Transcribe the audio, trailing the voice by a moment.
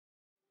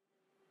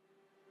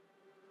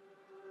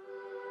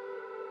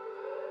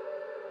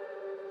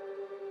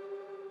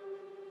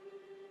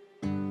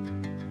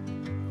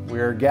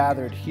We're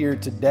gathered here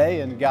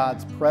today in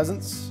God's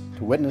presence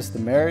to witness the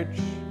marriage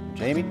of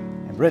Jamie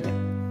and Brittany.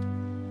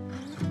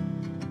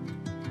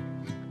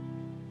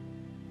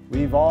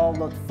 We've all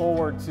looked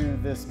forward to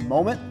this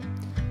moment.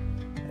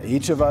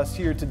 Each of us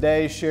here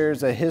today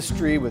shares a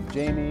history with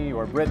Jamie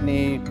or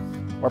Brittany,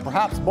 or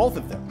perhaps both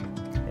of them.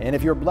 And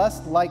if you're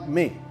blessed like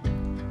me,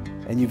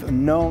 and you've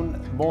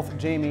known both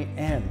Jamie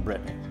and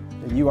Brittany,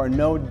 then you are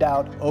no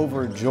doubt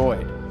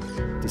overjoyed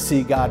to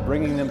see God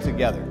bringing them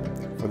together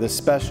for this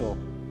special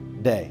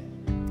day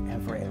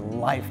and for a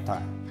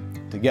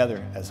lifetime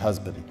together as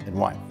husband and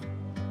wife.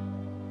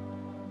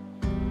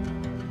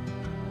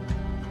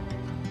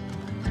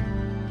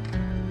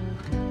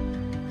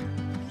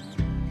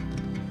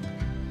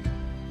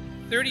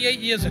 "38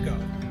 years ago,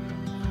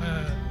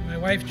 my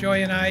wife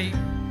Joy and I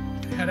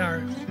had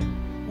our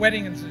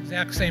wedding in the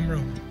exact same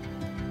room.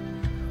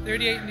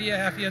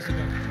 38.5 years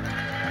ago.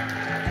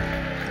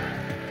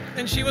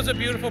 And she was a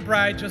beautiful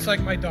bride, just like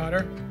my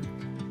daughter.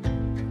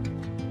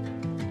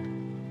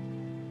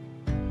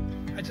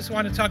 I just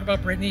want to talk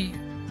about Brittany.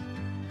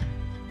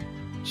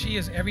 She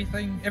is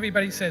everything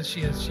everybody says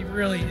she is. She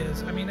really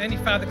is. I mean, any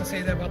father can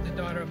say that about their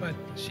daughter, but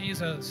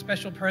she's a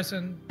special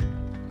person,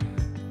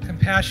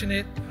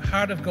 compassionate, a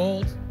heart of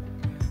gold,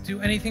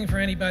 do anything for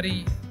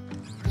anybody.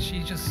 She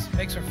just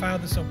makes her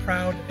father so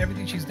proud.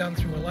 Everything she's done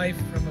through her life,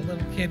 from a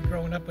little kid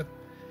growing up with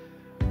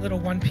little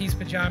one-piece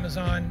pajamas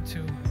on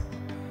to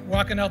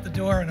walking out the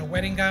door in a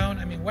wedding gown.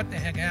 I mean, what the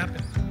heck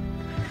happened?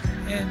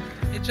 And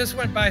it just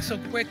went by so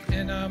quick,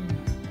 and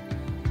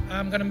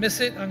I'm gonna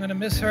miss it. I'm gonna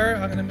miss her.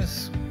 I'm gonna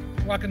miss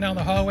walking down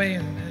the hallway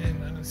and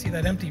I'm gonna see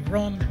that empty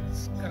room.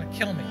 It's gonna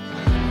kill me.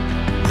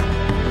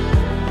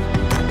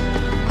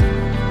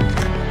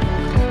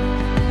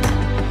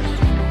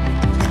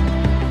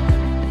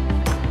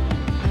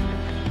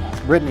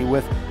 Brittany,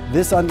 with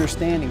this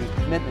understanding and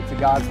commitment to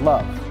God's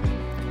love,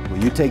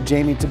 will you take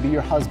Jamie to be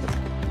your husband?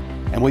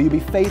 And will you be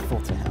faithful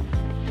to him,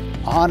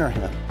 honor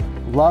him,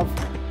 love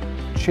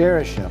him,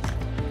 cherish him,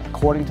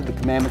 according to the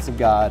commandments of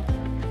God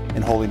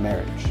in holy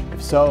marriage?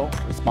 If so,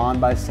 respond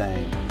by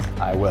saying,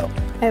 I will.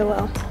 I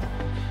will.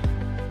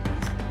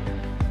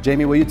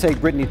 Jamie, will you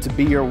take Brittany to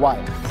be your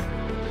wife?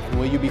 And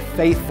will you be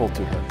faithful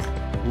to her,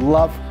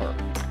 love her,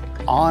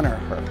 honor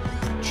her,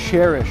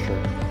 cherish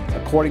her,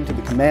 according to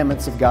the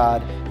commandments of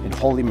God in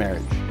holy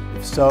marriage?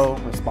 If so,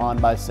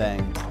 respond by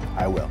saying,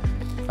 I will.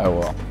 I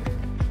will.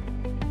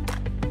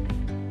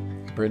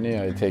 Brittany,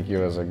 I take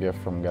you as a gift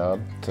from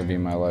God to be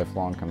my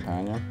lifelong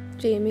companion.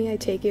 Jamie, I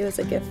take you as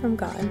a gift from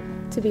God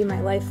to be my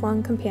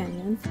lifelong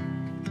companion.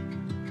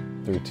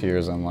 Through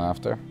tears and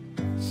laughter,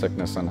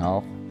 sickness and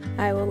health.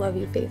 I will love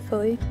you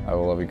faithfully. I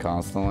will love you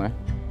constantly.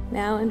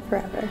 Now and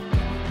forever.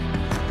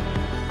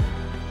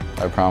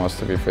 I promise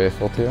to be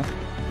faithful to you.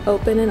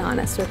 Open and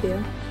honest with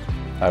you.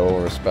 I will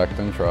respect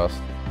and trust.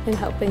 And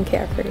help and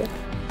care for you.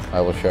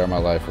 I will share my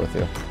life with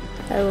you.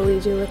 I will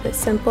lead you with a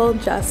simple,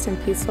 just, and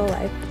peaceful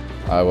life.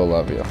 I will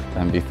love you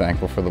and be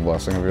thankful for the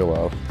blessing of your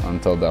love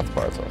until death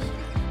parts us.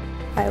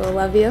 I will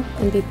love you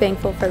and be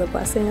thankful for the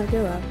blessing of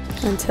your love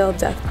until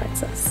death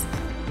parts us.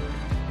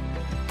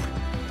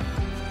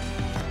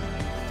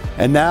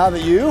 And now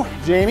that you,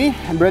 Jamie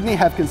and Brittany,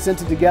 have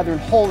consented together in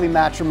holy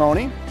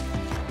matrimony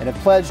and have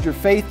pledged your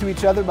faith to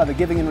each other by the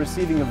giving and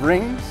receiving of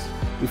rings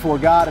before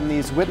God and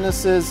these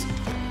witnesses,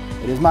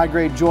 it is my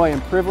great joy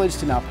and privilege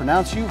to now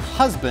pronounce you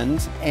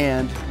husband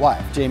and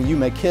wife. Jamie, you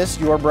may kiss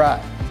your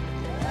bride.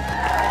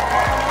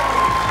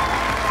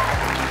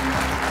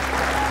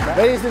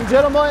 Ladies and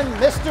gentlemen,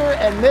 Mr.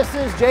 and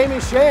Mrs. Jamie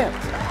Shand.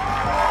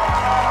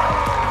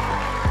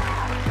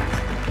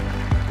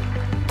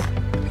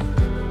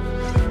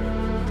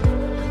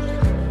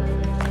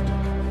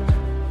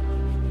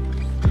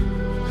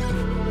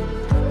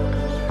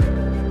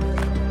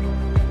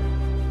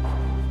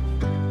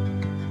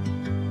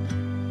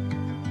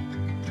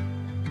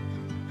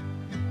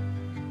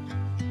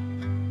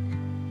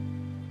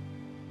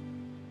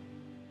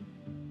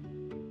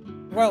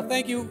 Well,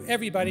 thank you,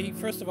 everybody,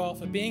 first of all,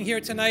 for being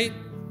here tonight.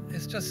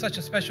 It's just such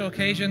a special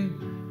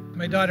occasion.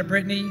 My daughter,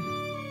 Brittany,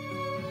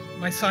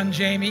 my son,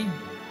 Jamie.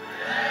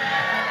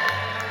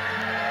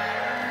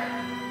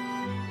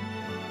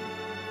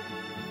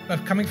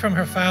 But coming from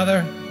her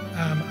father,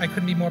 I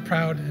couldn't be more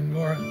proud and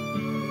more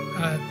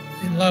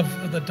in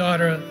love with a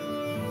daughter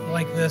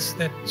like this,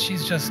 that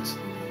she's just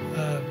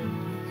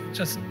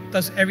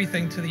does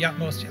everything to the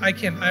utmost. I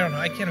can't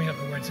even have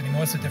the words anymore.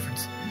 What's the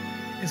difference?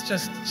 It's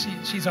just,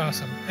 she's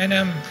awesome. And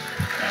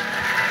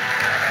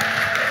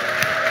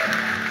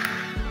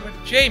but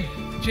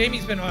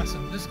Jamie's been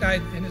awesome. This guy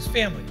and his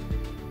family.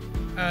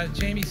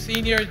 Jamie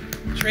Sr.,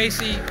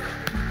 Tracy,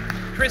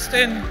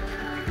 Kristen.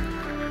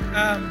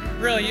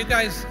 Really, you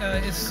guys,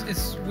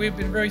 we've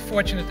been very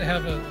fortunate to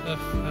have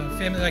a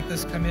family like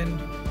this come in.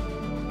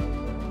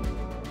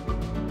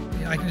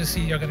 Yeah, I can just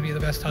see you're going to be the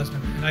best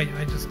husband, and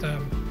I just,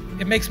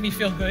 it makes me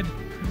feel good.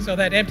 So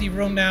that empty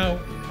room now,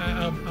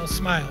 I'll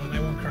smile and I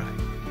won't cry.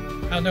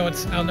 I'll know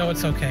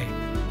it's okay.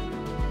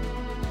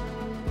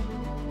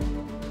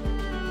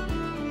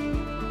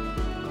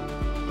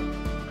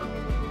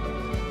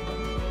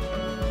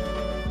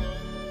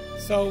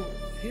 So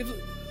here's a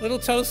little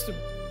toast to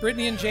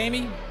Brittany and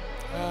Jamie.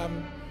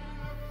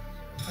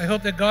 I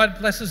hope that God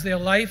blesses their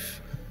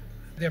life,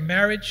 their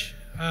marriage,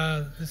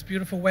 this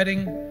beautiful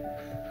wedding.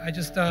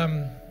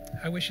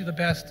 I wish you the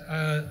best.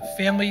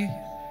 Family,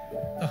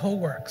 the whole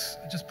works.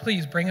 Just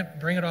please bring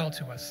it all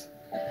to us.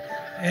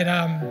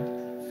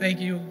 And thank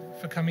you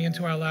for coming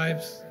into our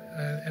lives,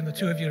 and the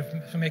two of you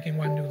for making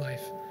one new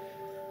life.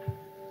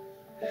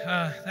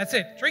 That's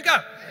it. Drink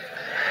up.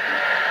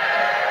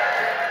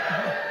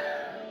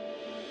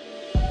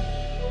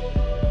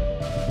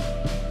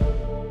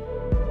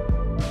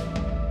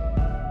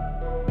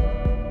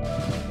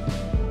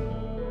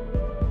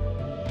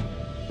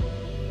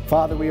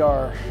 Father, we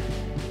are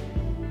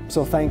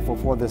so thankful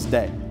for this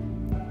day.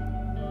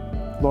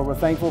 Lord, we're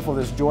thankful for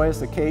this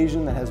joyous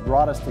occasion that has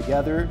brought us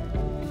together.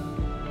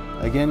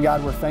 Again,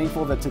 God, we're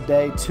thankful that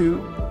today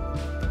two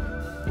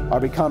are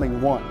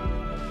becoming one.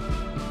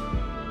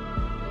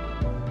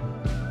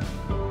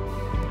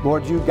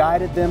 Lord, you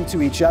guided them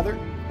to each other.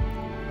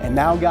 And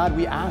now, God,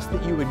 we ask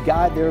that you would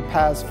guide their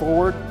paths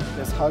forward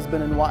as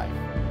husband and wife.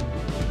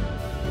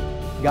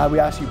 God, we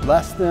ask you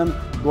bless them.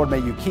 Lord, may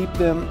you keep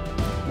them.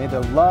 May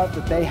the love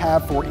that they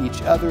have for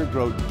each other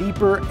grow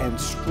deeper and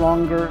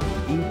stronger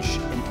each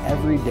and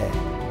every day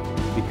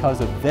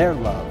because of their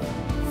love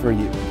for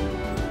you.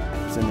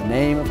 It's in the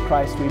name of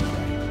Christ we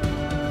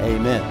pray.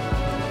 Amen.